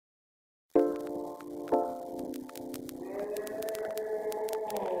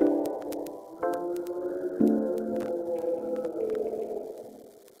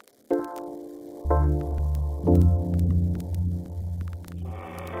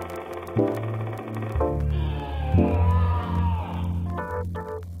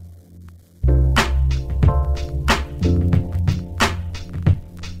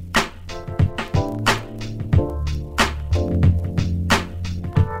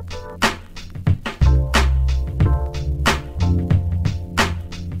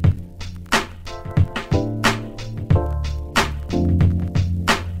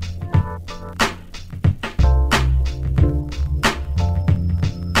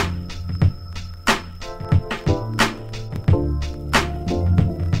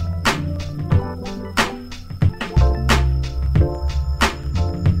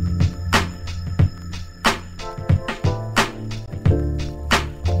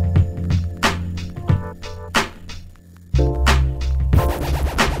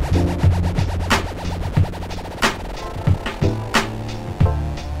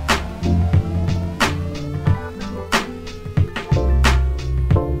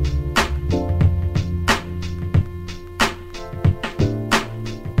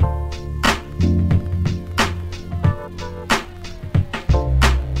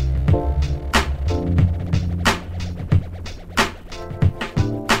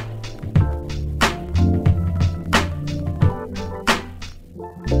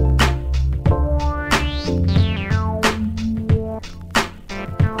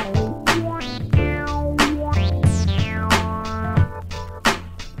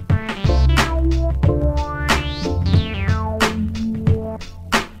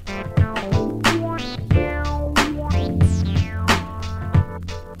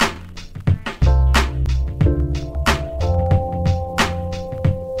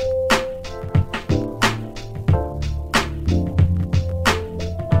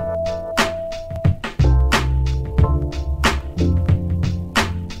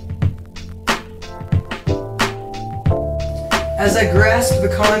grasp the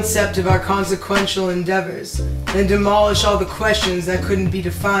concept of our consequential endeavors, then demolish all the questions that couldn't be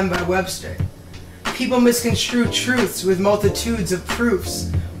defined by Webster. People misconstrue truths with multitudes of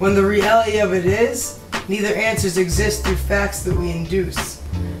proofs, when the reality of it is, neither answers exist through facts that we induce.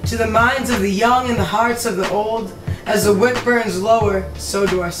 To the minds of the young and the hearts of the old, as the wick burns lower, so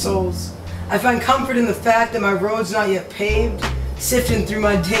do our souls. I find comfort in the fact that my road's not yet paved, sifting through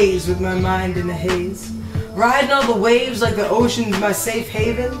my days with my mind in a haze. Riding all the waves like the ocean's my safe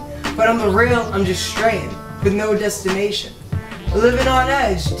haven, but on the rail I'm just straying, with no destination. Living on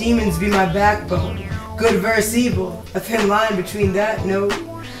edge, demons be my backbone. Good versus evil, a thin line between that, no.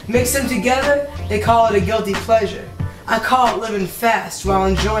 Mix them together, they call it a guilty pleasure. I call it living fast while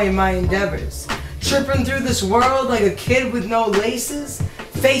enjoying my endeavors. Tripping through this world like a kid with no laces,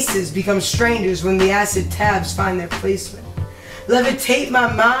 faces become strangers when the acid tabs find their placement. Levitate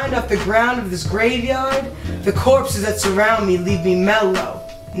my mind off the ground of this graveyard, the corpses that surround me leave me mellow,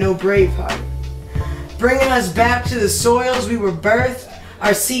 no Braveheart. Bringing us back to the soils we were birthed,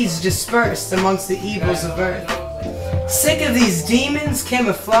 our seeds dispersed amongst the evils of earth. Sick of these demons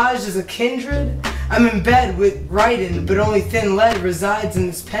camouflaged as a kindred, I'm in bed with writing, but only thin lead resides in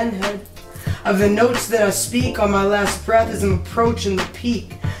this penhead. Of the notes that I speak on my last breath as I'm approaching the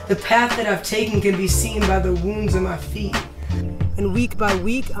peak, the path that I've taken can be seen by the wounds of my feet. And week by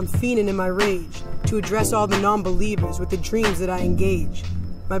week, I'm fiending in my rage to address all the non-believers with the dreams that I engage.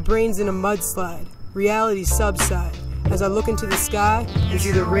 My brain's in a mudslide, reality subside, as I look into the sky and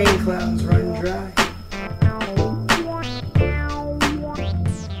see the rain clouds run dry.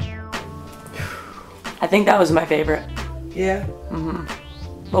 I think that was my favorite. Yeah?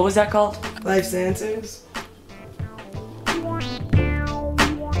 What was that called? Life's Answers.